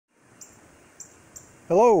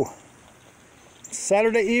Hello,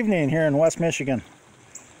 Saturday evening here in West Michigan,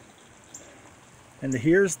 and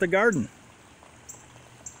here's the garden.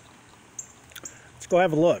 Let's go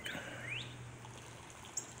have a look.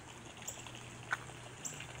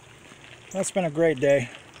 That's been a great day,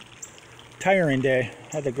 tiring day.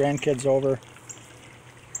 Had the grandkids over,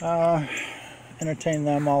 entertained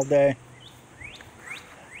them all day,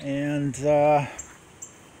 and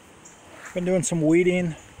been doing some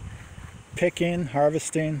weeding, picking,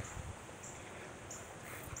 harvesting,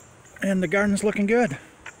 and the garden's looking good.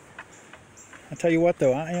 I'll tell you what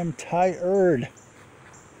though, I am tired.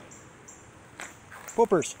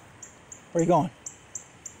 Poopers, where are you going?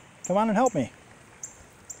 Come on and help me.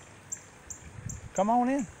 Come on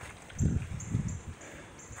in.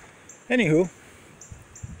 Anywho,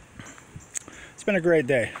 it's been a great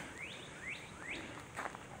day.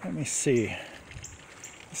 Let me see.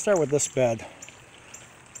 Let's start with this bed.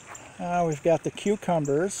 We've got the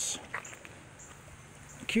cucumbers.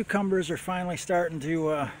 The cucumbers are finally starting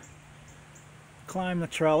to climb the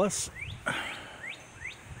trellis.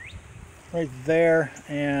 Right there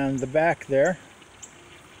and the back there.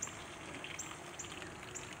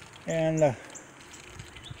 And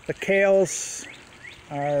the kales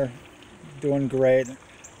are doing great.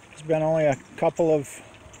 There's been only a couple of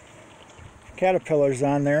caterpillars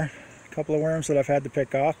on there, a couple of worms that I've had to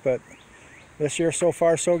pick off, but this year so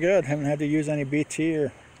far so good. Haven't had to use any BT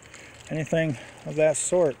or anything of that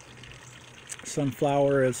sort.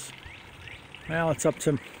 Sunflower is, well,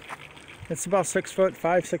 it's about 6 foot,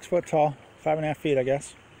 6 foot tall, 5.5 feet I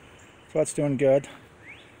guess. So that's doing good.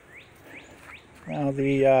 Now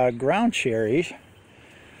the ground cherry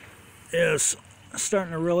is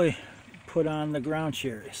starting to really put on the ground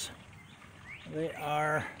cherries. They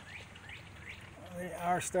are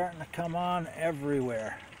starting to come on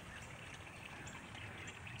everywhere.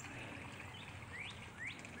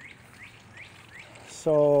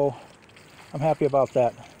 So I'm happy about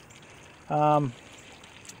that.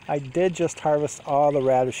 I did just harvest all the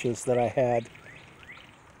radishes that I had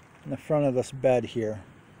in the front of this bed here.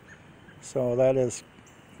 So that is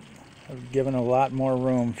given a lot more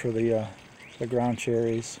room for the ground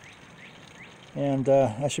cherries. And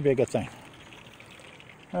that should be a good thing.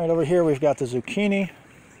 All right, over here we've got the zucchini.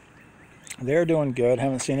 They're doing good.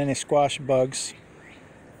 Haven't seen any squash bugs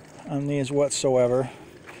on these whatsoever.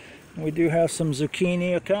 We do have some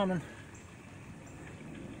zucchini coming.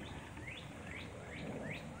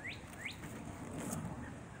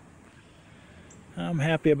 I'm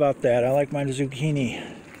happy about that. I like my zucchini.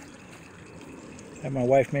 Had my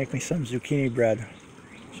wife make me some zucchini bread.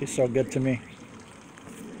 She's so good to me.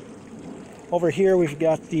 Over here we've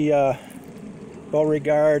got the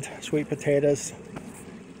Beauregard sweet potatoes.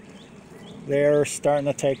 They're starting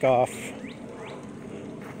to take off.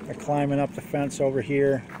 They're climbing up the fence over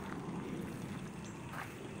here.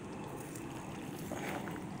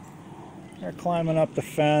 They're climbing up the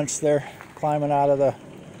fence. They're climbing out of the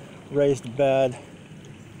raised bed.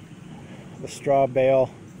 The straw bale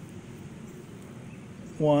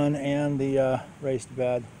one and the raised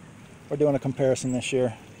bed. We're doing a comparison this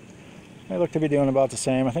year. They look to be doing about the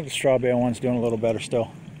same. I think the straw bale one's doing a little better still.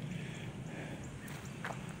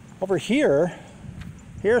 Over here,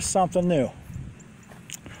 here's something new.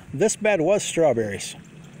 This bed was strawberries,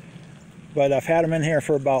 but I've had them in here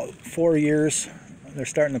for about 4 years. They're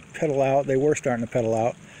starting to petal out. They were starting to petal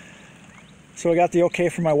out. So I got the okay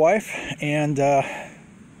from my wife, and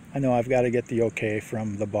I know I've got to get the okay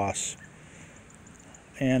from the boss.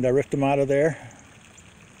 And I ripped them out of there,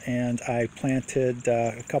 and I planted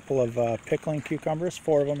a couple of pickling cucumbers,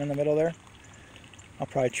 4 of them in the middle there. I'll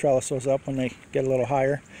probably trellis those up when they get a little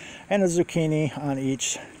higher, and a zucchini on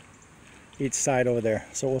each side over there.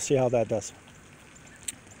 So we'll see how that does.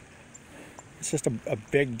 It's just a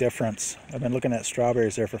big difference. I've been looking at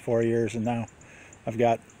strawberries there for 4 years, and now I've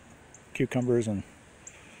got cucumbers and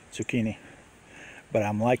zucchini, but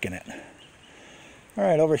I'm liking it. All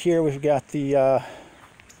right, over here we've got the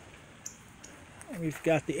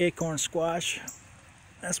acorn squash.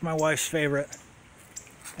 That's my wife's favorite.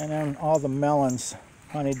 And then all the melons,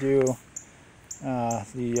 honeydew,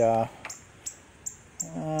 the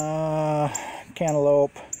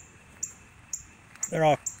cantaloupe. They're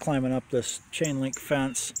all climbing up this chain link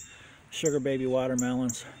fence. Sugar baby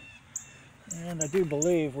watermelons. And I do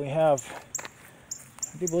believe we have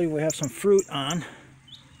some fruit on.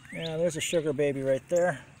 Yeah, there's a sugar baby right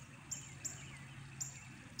there.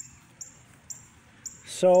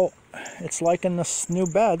 So it's liking this new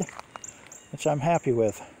bed, which I'm happy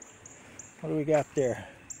with. What do we got there?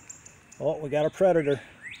 Oh, we got a predator.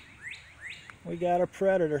 We got a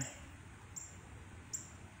predator.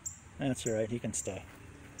 That's all right, he can stay.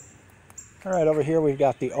 All right, over here we've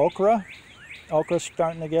got the okra. Okra's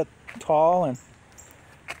starting to get tall and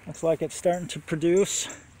looks like it's starting to produce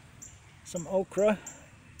some okra.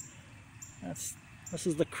 This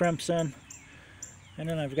is the crimson, and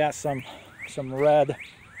then I've got some red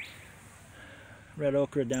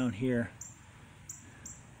okra down here.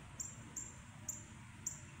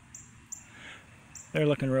 They're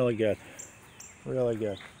looking really good, really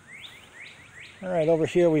good. All right, over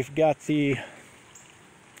here we've got the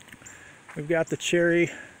cherry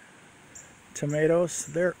tomatoes.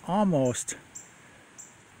 They're almost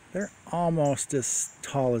as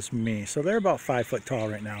tall as me, so they're about 5 foot tall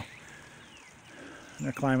right now. And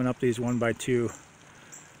they're climbing up these 1x2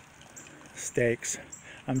 stakes.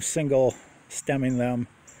 I'm single stemming them,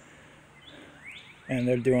 and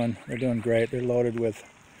they're doing great. They're loaded with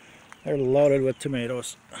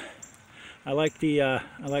tomatoes. I like to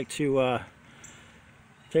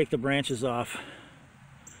take the branches off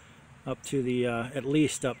up to the at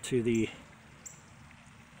least up to the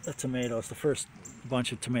tomatoes, the first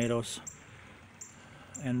bunch of tomatoes,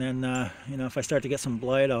 and then you know, if I start to get some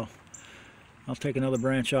blight, I'll take another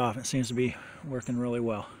branch off. It seems to be working really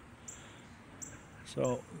well.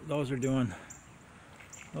 So those are doing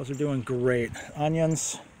great.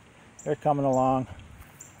 Onions, they're coming along.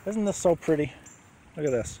 Isn't this so pretty? Look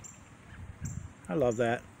at this. I love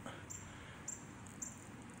that.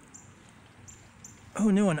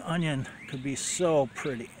 Who knew an onion could be so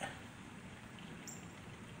pretty?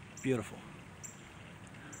 Beautiful.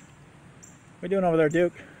 What are you doing over there,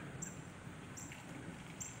 Duke?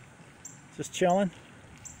 Just chilling?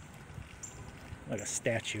 Like a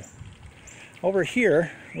statue. Over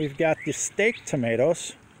here, we've got the steak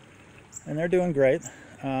tomatoes, and they're doing great,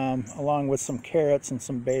 along with some carrots and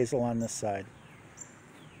some basil on this side.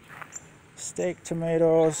 Steak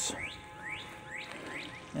tomatoes,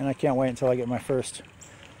 and I can't wait until I get my first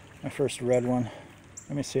red one.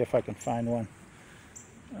 Let me see if I can find one.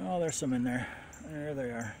 Oh, there's some in there. There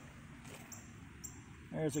they are.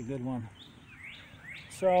 There's a good one.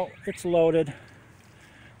 So it's loaded.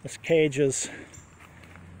 This cage it's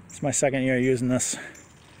my second year using the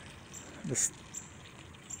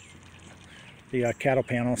cattle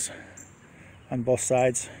panels on both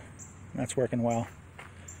sides. That's working well.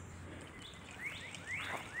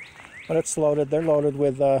 But it's loaded. They're loaded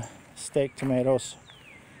with steak tomatoes.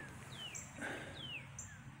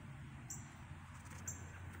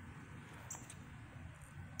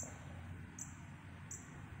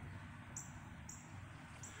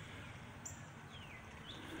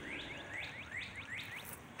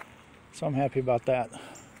 So I'm happy about that.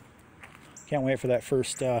 Can't wait for that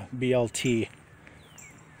first BLT.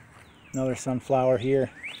 Another sunflower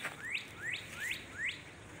here.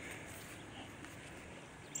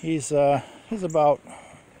 He's about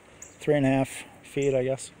 3.5 feet, I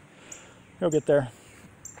guess. He'll get there.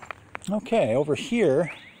 Okay, over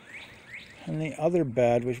here in the other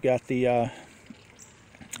bed, we've got the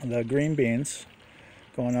green beans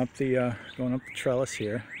going up the trellis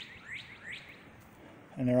here,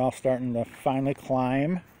 and they're all starting to finally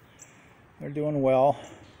climb. They're doing well.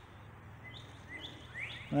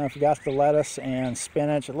 And I've got the lettuce and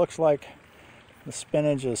spinach. It looks like the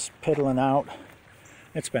spinach is piddling out.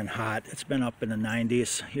 It's been hot. It's been up in the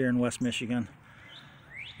 90s here in West Michigan.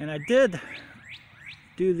 And I did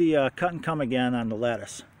do the cut and come again on the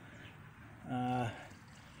lettuce. And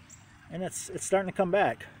it's starting to come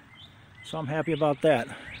back. So I'm happy about that.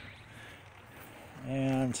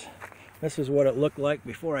 And this is what it looked like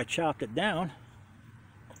before I chopped it down.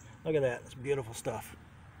 Look at that. It's beautiful stuff.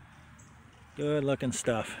 Good looking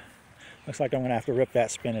stuff. Looks like I'm going to have to rip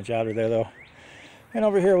that spinach out of there though. And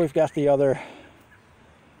over here we've got the other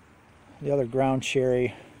ground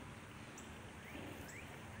cherry.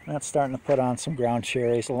 That's starting to put on some ground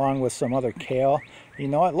cherries along with some other kale. You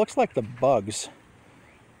know, it looks like the bugs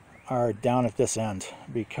are down at this end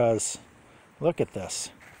because look at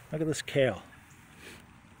this. Look at this kale.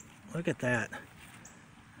 Look at that.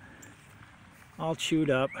 All chewed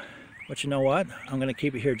up. But you know what? I'm going to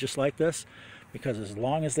keep it here just like this because as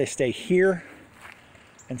long as they stay here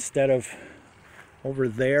instead of over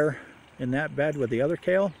there in that bed with the other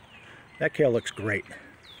kale, that kale looks great.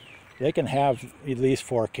 They can have at least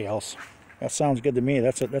 4 kales. That sounds good to me.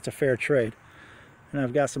 That's a fair trade. And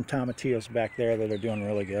I've got some tomatillos back there that are doing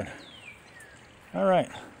really good. All right.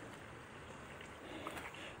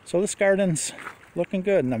 So this garden's looking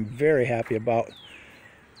good, and I'm very happy about,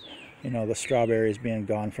 you know, the strawberries being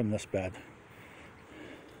gone from this bed.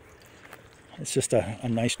 It's just a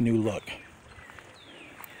nice new look.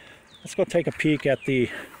 Let's go take a peek at the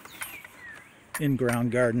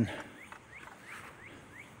in-ground garden.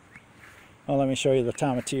 Oh, let me show you the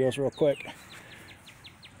tomatillos real quick.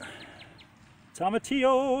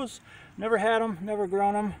 Tomatillos, never had them, never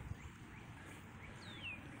grown them.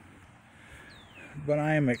 But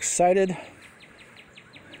I am excited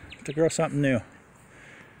to grow something new.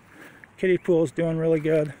 Kiddie pool's doing really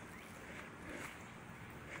good.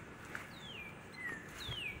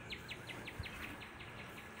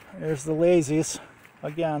 There's the lazies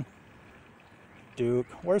again. Duke,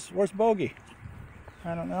 where's Bogey?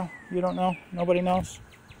 I don't know. You don't know? Nobody knows?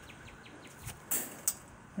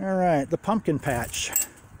 All right, the pumpkin patch.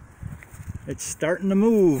 It's starting to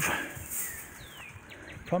move.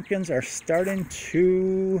 Pumpkins are starting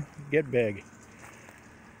to get big.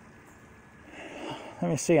 Let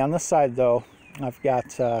me see, on this side though, I've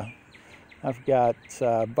got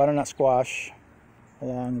butternut squash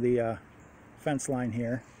along the fence line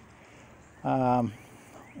here.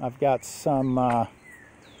 I've got some, oh,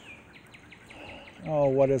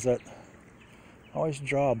 what is it? I always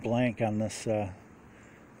draw a blank on this,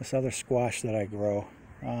 this other squash that I grow.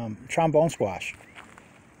 Trombone squash.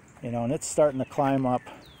 You know, and it's starting to climb up.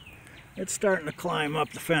 It's starting to climb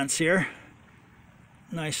up the fence here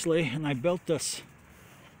nicely, and I built this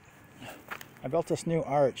new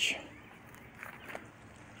arch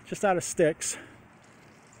just out of sticks.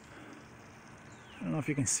 I don't know if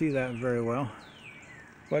you can see that very well,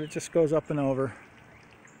 but it just goes up and over,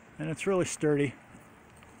 and it's really sturdy,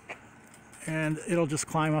 and it'll just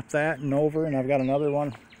climb up that and over. And I've got another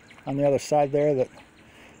one on the other side there that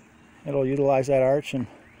it'll utilize that arch, and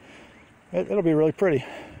it'll be really pretty.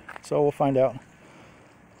 So we'll find out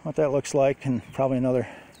what that looks like in probably another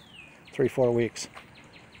 3-4 weeks.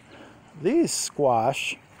 These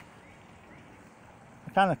squash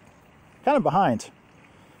are kind of behind,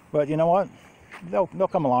 but you know what? They'll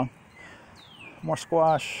come along. More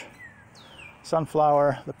squash,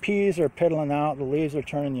 sunflower. The peas are piddling out. The leaves are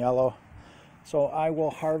turning yellow. So I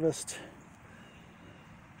will harvest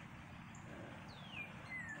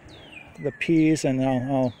the peas, and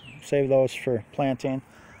I'll save those for planting.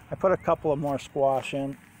 I put a couple of more squash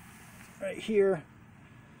in right here.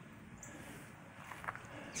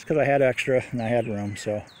 It's because I had extra and I had room.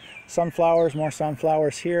 So sunflowers, more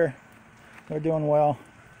sunflowers here. They're doing well.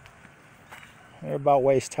 They're about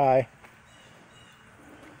waist high.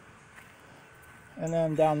 And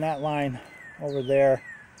then down that line over there,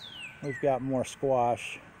 we've got more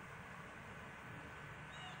squash.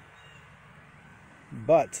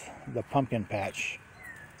 But the pumpkin patch,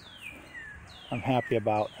 I'm happy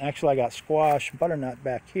about. Actually, I got squash, butternut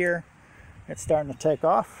back here. It's starting to take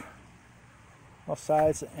off both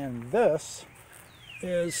sides, and this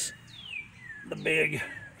is the big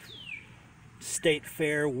State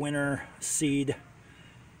Fair winter seed.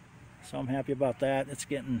 So I'm happy about that. It's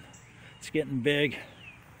getting big.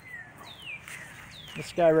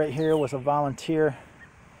 This guy right here was a volunteer.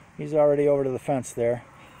 He's already over to the fence there.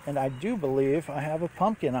 And I do believe I have a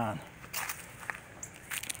pumpkin on.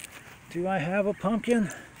 Do I have a pumpkin?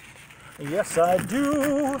 Yes, I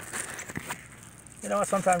do. You know,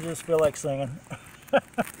 sometimes you just feel like singing.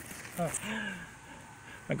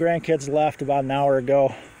 My grandkids left about an hour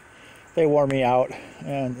ago. They wore me out.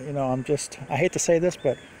 And, you know, I hate to say this,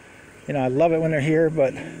 but, you know, I love it when they're here.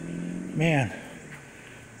 But, man,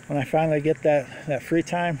 when I finally get that free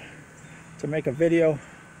time to make a video,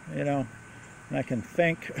 you know, and I can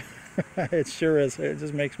think, it sure is. It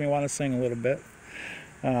just makes me want to sing a little bit.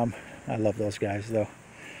 I love those guys, though.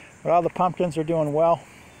 But all the pumpkins are doing well.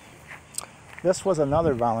 This was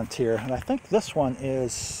another volunteer, and I think this one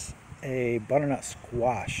is a butternut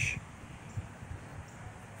squash.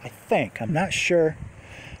 I think. I'm not sure,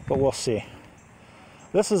 but we'll see.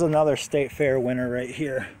 This is another State Fair winner right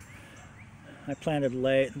here. I planted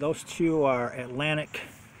late. Those two are Atlantic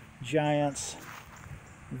Giants.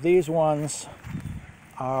 These ones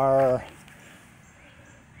are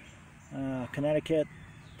Connecticut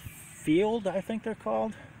Field, I think they're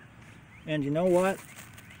called. And you know what?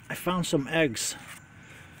 I found some eggs,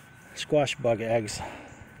 squash bug eggs,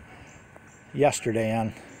 yesterday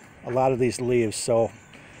on a lot of these leaves. So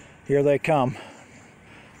here they come.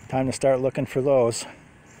 Time to start looking for those.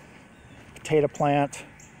 Potato plant.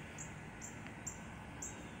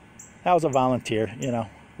 That was a volunteer, you know.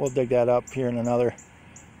 We'll dig that up here in another,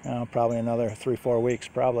 probably another 3-4 weeks,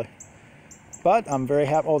 probably. But I'm very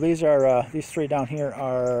happy. Oh, these three down here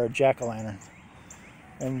are jack-o'-lanterns,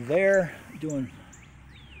 and they're doing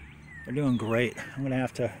great. I'm gonna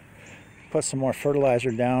have to put some more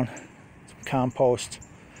fertilizer down, some compost.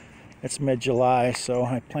 It's mid-July, so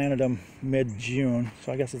I planted them mid-June,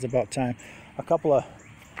 so I guess it's about time. A couple of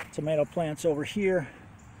tomato plants over here,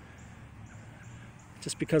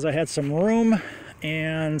 just because I had some room,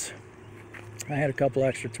 and I had a couple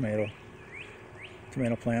extra tomato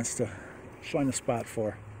plants to find a spot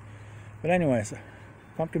for. But anyways,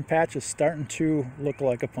 pumpkin patch is starting to look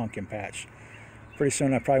like a pumpkin patch. Pretty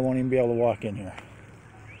soon I probably won't even be able to walk in here.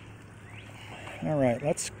 All right,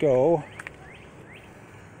 let's go.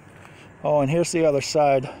 Oh, and here's the other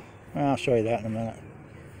side. I'll show you that in a minute.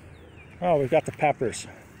 Oh, we've got the peppers.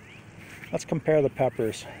 Let's compare the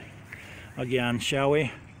peppers again, shall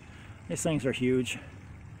we? These things are huge.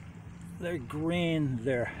 They're green,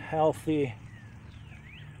 they're healthy.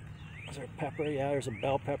 Is there a pepper? Yeah, there's a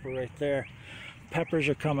bell pepper right there. Peppers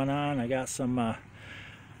are coming on. I got some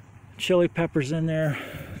chili peppers in there.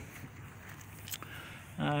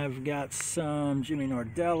 I've got some Jimmy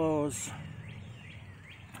Nordellos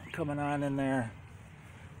coming on in there.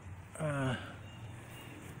 A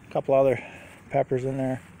couple other peppers in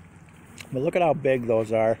there. But look at how big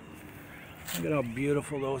those are. Look at how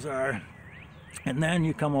beautiful those are. And then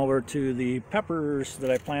you come over to the peppers that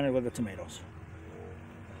I planted with the tomatoes.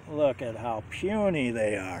 Look at how puny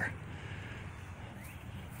they are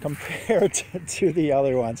compared to the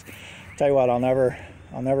other ones. Tell you what, I'll never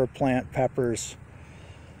plant peppers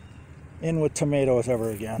in with tomatoes ever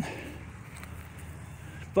again.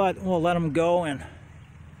 But we'll let them go and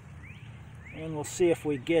we'll see if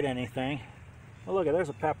we get anything. Oh, look, there's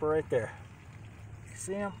a pepper right there.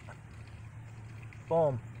 See him?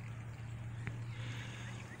 Boom.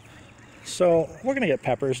 So we're gonna get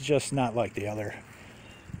peppers, just not like the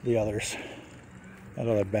others. That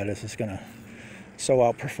other bed is just gonna so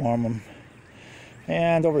outperform them.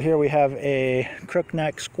 And over here we have a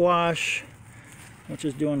crookneck squash, which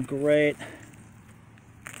is doing great.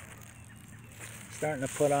 Starting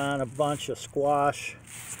to put on a bunch of squash.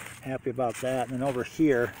 Happy about that. And then over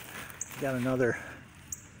here, got another.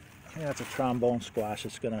 I think that's a trombone squash.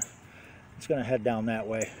 It's gonna head down that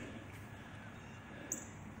way.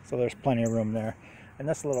 So there's plenty of room there. And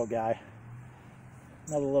this little guy,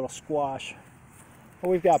 another little squash.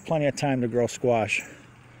 Well, we've got plenty of time to grow squash.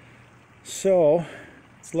 So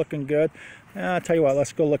it's looking good. I'll tell you what,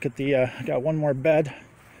 let's go look at the, I got one more bed.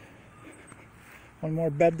 One more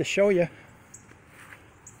bed to show you.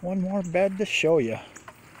 One more bed to show you.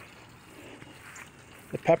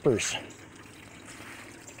 The peppers.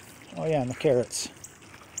 Oh yeah, and the carrots.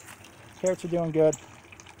 Carrots are doing good.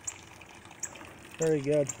 Very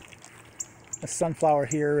good. The sunflower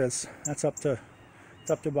here is, it's up to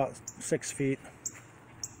about 6 feet.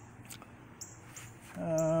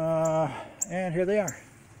 And here they are.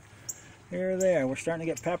 Here they are. We're starting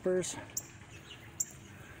to get peppers.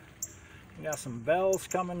 We got some bells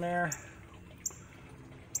coming there.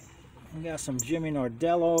 We got some Jimmy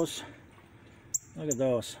Nordellos. Look at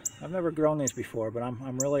those. I've never grown these before, but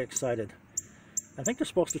I'm really excited. I think they're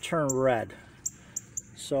supposed to turn red.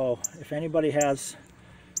 So if anybody has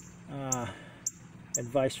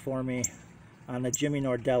advice for me on the Jimmy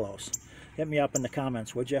Nordellos, hit me up in the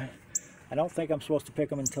comments, would you? I don't think I'm supposed to pick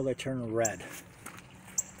them until they turn red.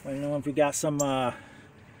 Well, you know, if you got some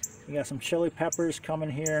chili peppers coming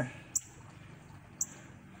here.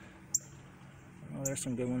 Oh, there's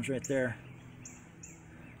some good ones right there.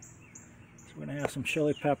 So we're gonna have some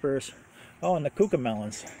chili peppers. Oh, and the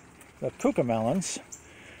cucamelons. The cucamelons.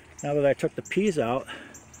 Now that I took the peas out,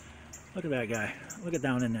 look at that guy. Look at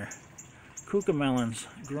down in there. Cucamelons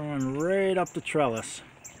growing right up the trellis.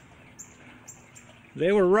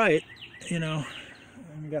 They were right, you know.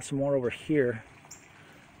 And we got some more over here.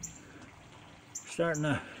 Starting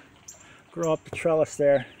to grow up the trellis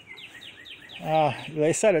there.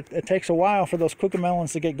 They said it takes a while for those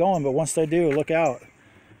cucamelons to get going, but once they do, look out.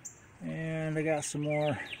 And I got some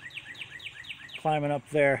more climbing up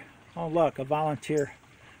there. Oh look, a volunteer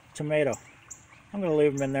tomato. I'm going to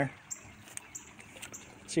leave him in there.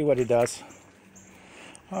 See what he does.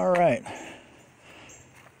 All right.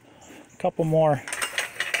 Couple more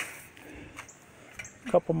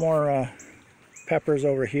peppers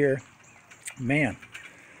over here. Man,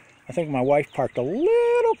 I think my wife parked a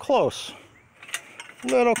little close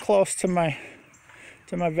to my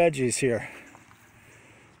veggies here.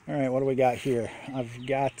 All right, what do we got here? I've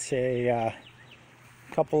got a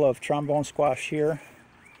couple of trombone squash here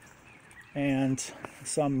and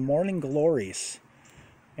some morning glories.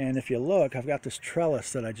 And if you look, I've got this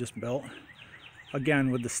trellis that I just built,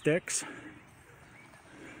 again with the sticks,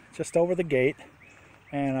 just over the gate.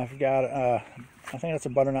 And I've got, I think that's a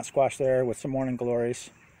butternut squash there with some morning glories.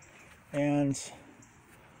 And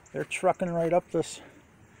they're trucking right up this,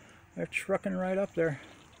 they're trucking right up there.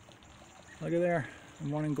 Look at there, the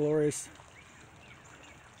morning glories.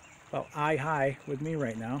 About eye high with me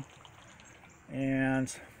right now.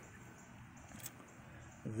 And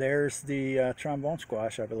there's the trombone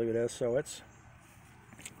squash, I believe it is. So it's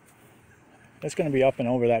it's going to be up and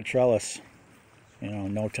over that trellis, you know,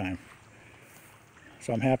 in no time.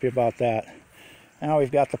 So I'm happy about that. Now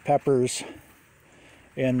we've got the peppers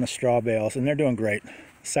in the straw bales, and they're doing great.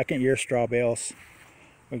 Second year straw bales.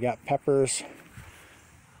 We got peppers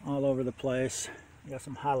all over the place. We got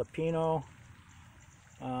some jalapeno.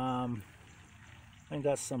 I think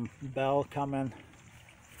that's some bell coming.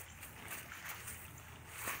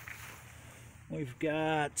 We've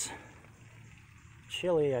got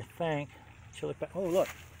chili, I think. Chili pepper. Oh, look.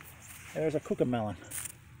 There's a cucamelon.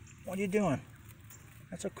 What are you doing?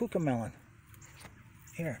 That's a cucamelon.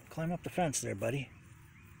 Here, climb up the fence there, buddy.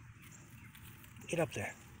 Get up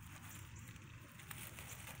there.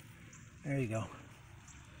 There you go.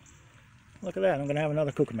 Look at that. I'm going to have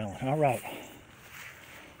another cucamelon. All right.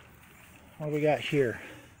 What do we got here?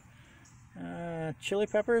 Chili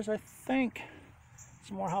peppers, I think.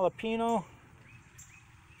 Some more jalapeno.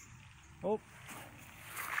 Oh.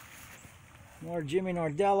 More Jimmy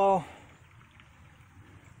Nordello.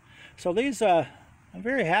 So these, I'm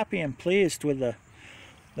very happy and pleased with the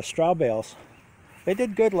straw bales. They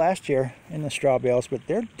did good last year in the straw bales, but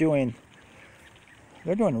they're doing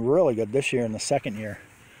really good this year in the second year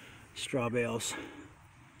straw bales.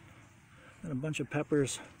 Got a bunch of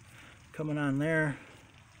peppers coming on there,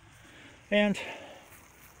 and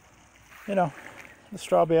you know, the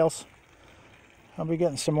straw bales, I'll be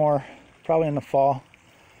getting some more probably in the fall.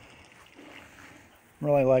 I'm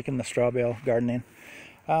really liking the straw bale gardening.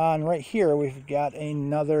 And right here we've got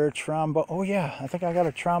another trombone. Oh yeah, I think I got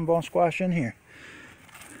a trombone squash in here.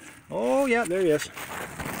 Oh yeah, there he is.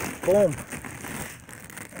 Boom.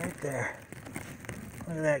 Right there.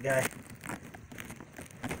 Look at that guy.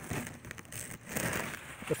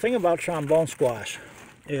 The thing about trombone squash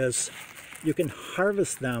is you can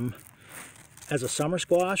harvest them as a summer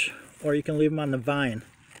squash, or you can leave them on the vine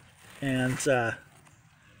and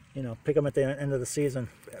you know, pick them at the end of the season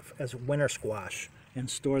as winter squash and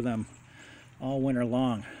store them all winter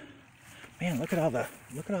long. Man, look at all the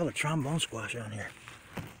trombone squash on here.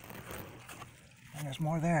 And there's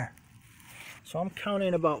more there. So I'm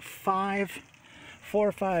counting about 4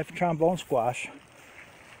 or 5 trombone squash.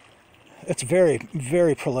 It's very,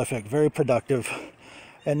 very prolific, very productive.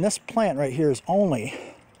 And this plant right here is only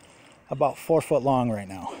about 4 foot long right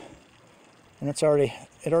now. And it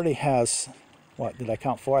already has, what, did I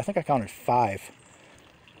count 4? I think I counted 5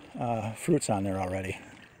 fruits on there already.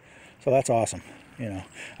 So that's awesome. You know,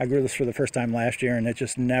 I grew this for the first time last year, and it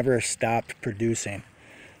just never stopped producing.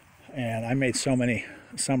 And I made so many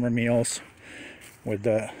summer meals with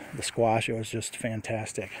the squash. It was just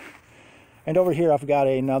fantastic. And over here I've got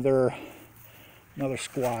another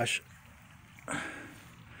squash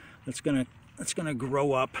that's gonna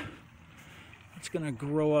grow up. It's gonna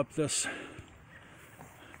grow up this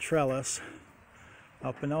trellis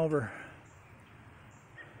up and over,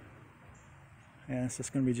 and it's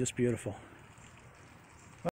just gonna be just beautiful.